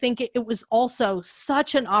 But I think it was also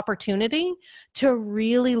such an opportunity to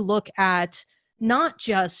really look at not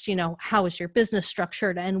just, how is your business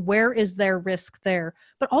structured and where is there risk there,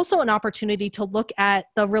 but also an opportunity to look at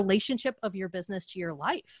the relationship of your business to your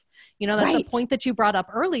life. That's right. a point that you brought up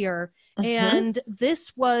earlier. And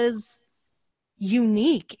this was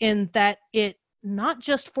unique in that it not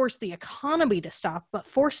just forced the economy to stop, but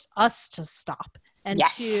forced us to stop and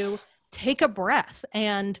to take a breath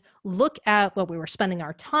and look at what we were spending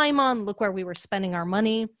our time on, look where we were spending our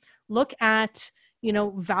money, look at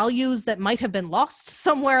values that might have been lost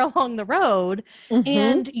somewhere along the road,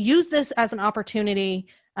 and use this as an opportunity.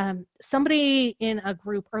 Somebody in a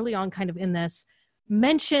group early on kind of in this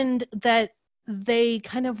mentioned that they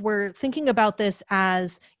kind of were thinking about this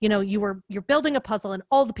as, you're building a puzzle and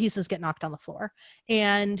all the pieces get knocked on the floor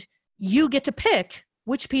and you get to pick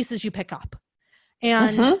which pieces you pick up.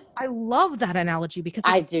 And I love that analogy because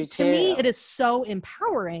I do too. To me, it is so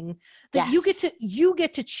empowering that you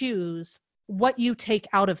get to choose what you take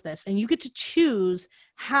out of this, and you get to choose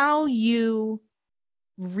how you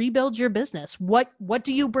rebuild your business. What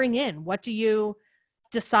do you bring in? What do you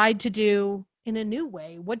decide to do in a new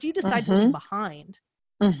way? What do you decide to leave behind?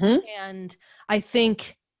 And I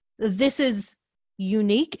think this is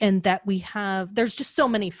unique in that there's just so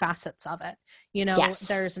many facets of it.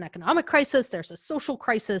 There's an economic crisis, there's a social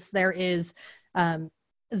crisis, there is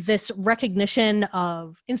this recognition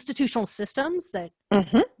of institutional systems that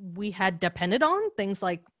we had depended on, things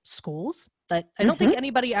like schools that I don't think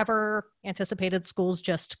anybody ever anticipated schools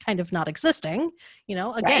just kind of not existing.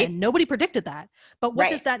 Again, nobody predicted that. But what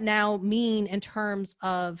does that now mean in terms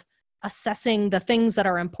of assessing the things that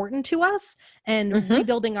are important to us and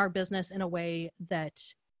rebuilding our business in a way that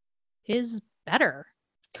is better?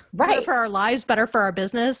 Better for our lives, better for our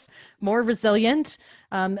business, more resilient.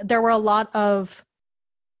 There were a lot of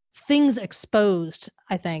things exposed,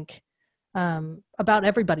 I think, about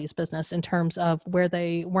everybody's business in terms of where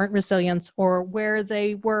they weren't resilient or where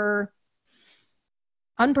they were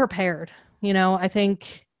unprepared. I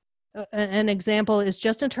think an example is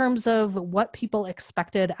just in terms of what people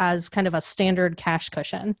expected as kind of a standard cash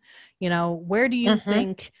cushion. Where do you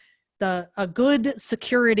think a good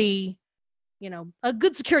security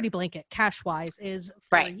blanket cash wise is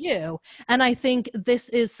for you? And I think this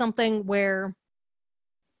is something where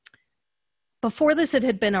before this, it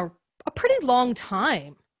had been a pretty long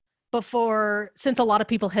time since a lot of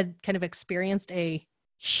people had kind of experienced a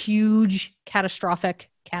huge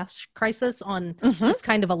catastrophic cash crisis on this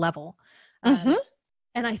kind of a level. And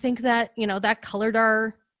I think that, that colored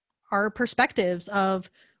our perspectives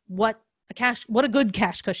of what what a good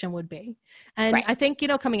cash cushion would be. And Right. I think,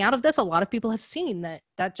 coming out of this, a lot of people have seen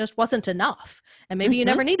that just wasn't enough. And maybe you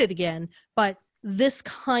never need it again. But this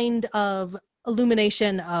kind of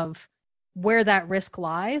illumination of where that risk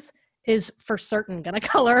lies is for certain going to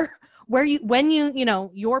color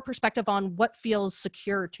your perspective on what feels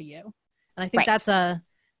secure to you. And I think that's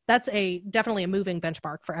definitely a moving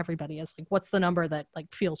benchmark for everybody, is like, what's the number that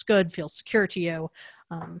like feels good, feels secure to you.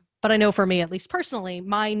 But I know for me, at least personally,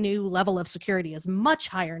 my new level of security is much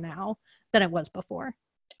higher now than it was before.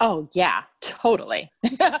 Oh yeah, totally.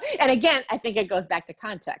 And again, I think it goes back to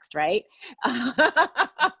context, right?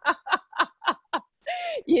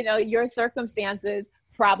 Your circumstances,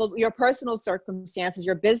 probably your personal circumstances,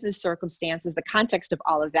 your business circumstances, the context of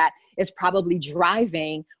all of that is probably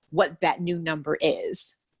driving what that new number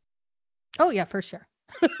is. Oh yeah, for sure.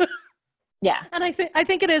 Yeah. And I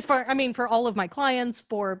think it is for all of my clients,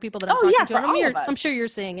 for people that I'm talking to. For all of us. I'm sure you're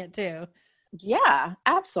seeing it too. Yeah,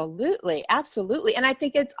 absolutely. Absolutely. And I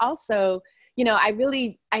think it's also,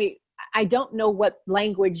 I don't know what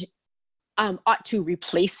language ought to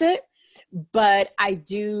replace it, but I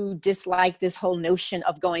do dislike this whole notion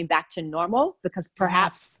of going back to normal, because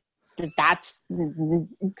perhaps that's,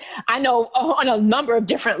 I know on a number of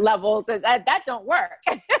different levels that don't work.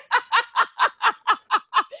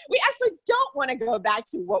 We actually don't want to go back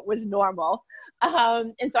to what was normal.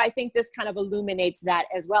 And so I think this kind of illuminates that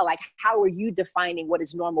as well. Like, how are you defining what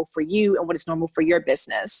is normal for you and what is normal for your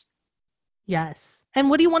business? Yes. And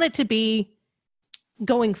what do you want it to be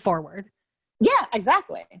going forward? Yeah,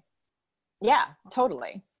 exactly. Yeah,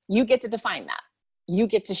 totally. You get to define that. You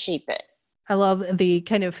get to shape it. I love the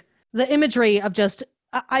kind of the imagery of just,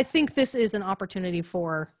 I think this is an opportunity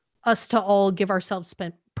for us to all give ourselves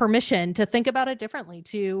permission to think about it differently,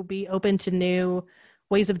 to be open to new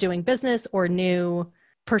ways of doing business or new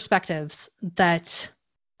perspectives that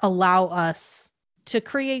allow us to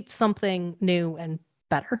create something new and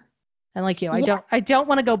better. And like you, I don't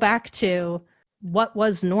want to go back to what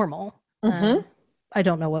was normal. I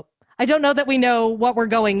don't know that we know what we're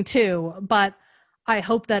going to, but I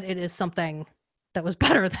hope that it is something that was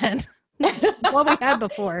better than what we had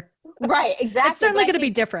before. Right, exactly. It's certainly going to be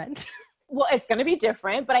different. Well, it's going to be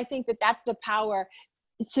different, but I think that that's the power.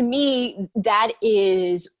 To me, that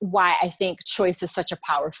is why I think choice is such a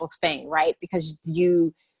powerful thing, right? Because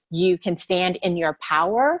you can stand in your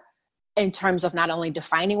power in terms of not only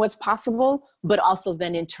defining what's possible, but also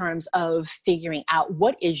then in terms of figuring out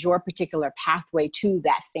what is your particular pathway to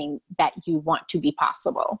that thing that you want to be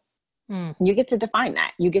possible. You get to define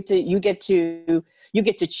that. You get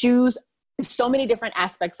to choose so many different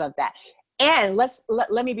aspects of that. And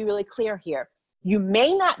let me be really clear here. You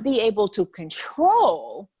may not be able to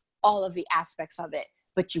control all of the aspects of it,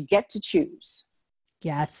 but you get to choose.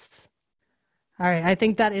 Yes. All right. I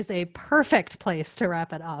think that is a perfect place to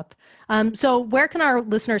wrap it up. So where can our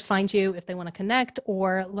listeners find you if they want to connect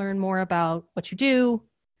or learn more about what you do?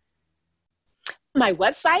 My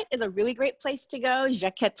website is a really great place to go,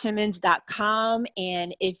 jacquettetimmons.com.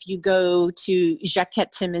 And if you go to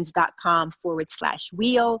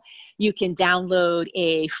jacquettetimmons.com/wheel, you can download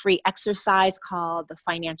a free exercise called the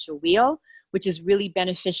Financial Wheel, which is really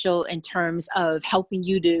beneficial in terms of helping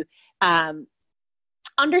you to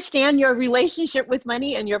understand your relationship with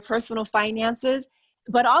money and your personal finances,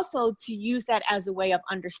 but also to use that as a way of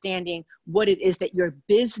understanding what it is that your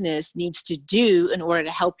business needs to do in order to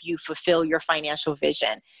help you fulfill your financial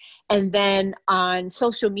vision. And then on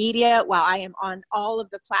social media, while I am on all of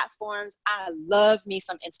the platforms, I love me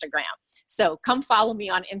some Instagram. So come follow me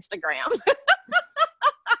on Instagram.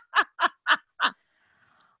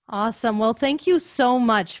 Awesome. Well, thank you so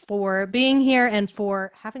much for being here and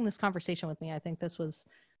for having this conversation with me. I think this was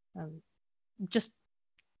just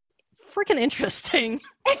freaking interesting.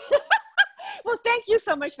 Well, thank you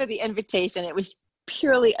so much for the invitation. It was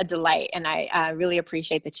purely a delight, and I really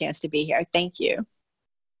appreciate the chance to be here. Thank you.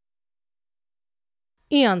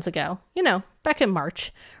 Eons ago, back in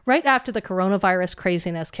March, right after the coronavirus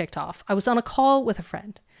craziness kicked off, I was on a call with a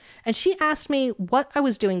friend, and she asked me what I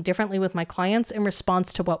was doing differently with my clients in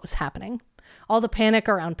response to what was happening. All the panic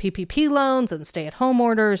around PPP loans and stay-at-home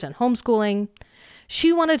orders and homeschooling.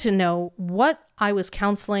 She wanted to know what I was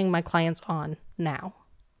counseling my clients on now.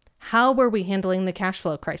 How were we handling the cash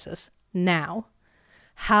flow crisis now?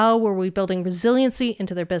 How were we building resiliency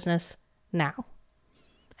into their business now?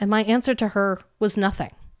 And my answer to her was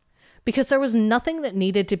nothing, because there was nothing that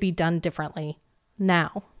needed to be done differently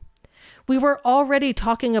now. We were already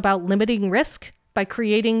talking about limiting risk by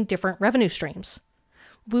creating different revenue streams.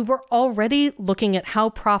 We were already looking at how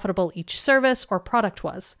profitable each service or product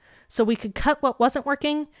was, so we could cut what wasn't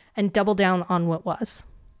working and double down on what was.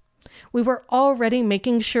 We were already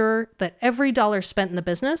making sure that every dollar spent in the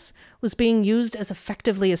business was being used as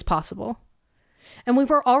effectively as possible. And we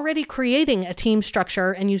were already creating a team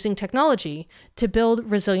structure and using technology to build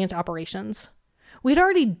resilient operations. We'd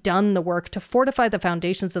already done the work to fortify the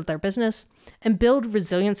foundations of their business and build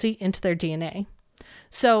resiliency into their DNA.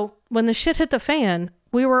 So when the shit hit the fan,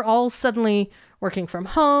 we were all suddenly working from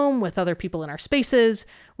home with other people in our spaces.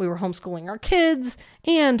 We were homeschooling our kids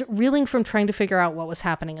and reeling from trying to figure out what was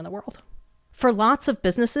happening in the world. For lots of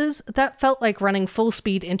businesses, that felt like running full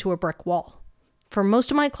speed into a brick wall. For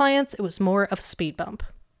most of my clients, it was more of a speed bump.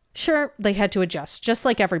 Sure, they had to adjust, just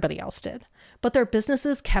like everybody else did, but their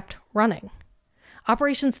businesses kept running.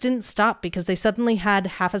 Operations didn't stop because they suddenly had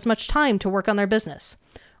half as much time to work on their business,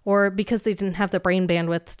 or because they didn't have the brain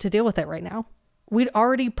bandwidth to deal with it right now. We'd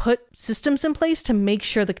already put systems in place to make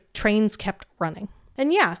sure the trains kept running.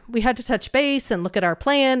 And yeah, we had to touch base and look at our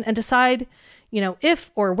plan and decide,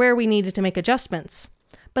 if or where we needed to make adjustments.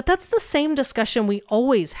 But that's the same discussion we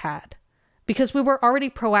always had, because we were already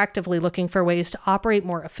proactively looking for ways to operate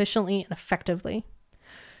more efficiently and effectively.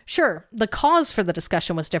 Sure, the cause for the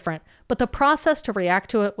discussion was different, but the process to react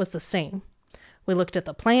to it was the same. We looked at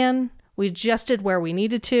the plan, we adjusted where we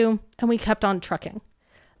needed to, and we kept on trucking.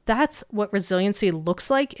 That's what resiliency looks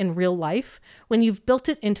like in real life when you've built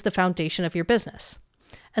it into the foundation of your business.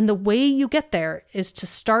 And the way you get there is to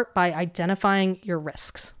start by identifying your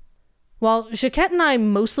risks. While Jacquette and I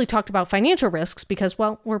mostly talked about financial risks because,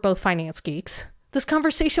 we're both finance geeks, this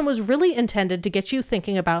conversation was really intended to get you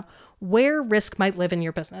thinking about where risk might live in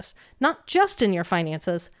your business, not just in your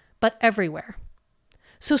finances, but everywhere.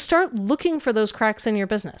 So start looking for those cracks in your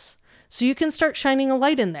business so you can start shining a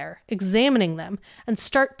light in there, examining them, and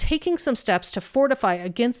start taking some steps to fortify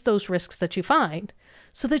against those risks that you find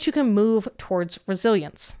so that you can move towards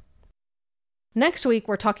resilience. Next week,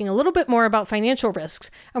 we're talking a little bit more about financial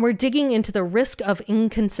risks, and we're digging into the risk of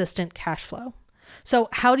inconsistent cash flow. So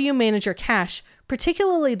how do you manage your cash,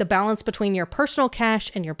 particularly the balance between your personal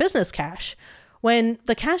cash and your business cash, when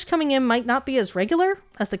the cash coming in might not be as regular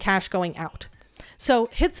as the cash going out? So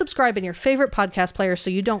hit subscribe in your favorite podcast player so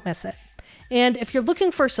you don't miss it. And if you're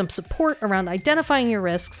looking for some support around identifying your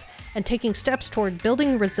risks and taking steps toward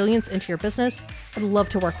building resilience into your business, I'd love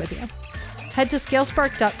to work with you. Head to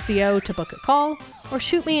scalespark.co to book a call or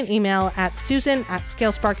shoot me an email at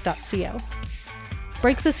susan@scalespark.co.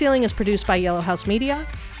 Break the Ceiling is produced by Yellow House Media.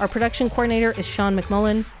 Our production coordinator is Sean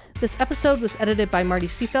McMullen. This episode was edited by Marty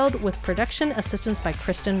Seafeld with production assistance by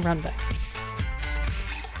Kristen Runbeck.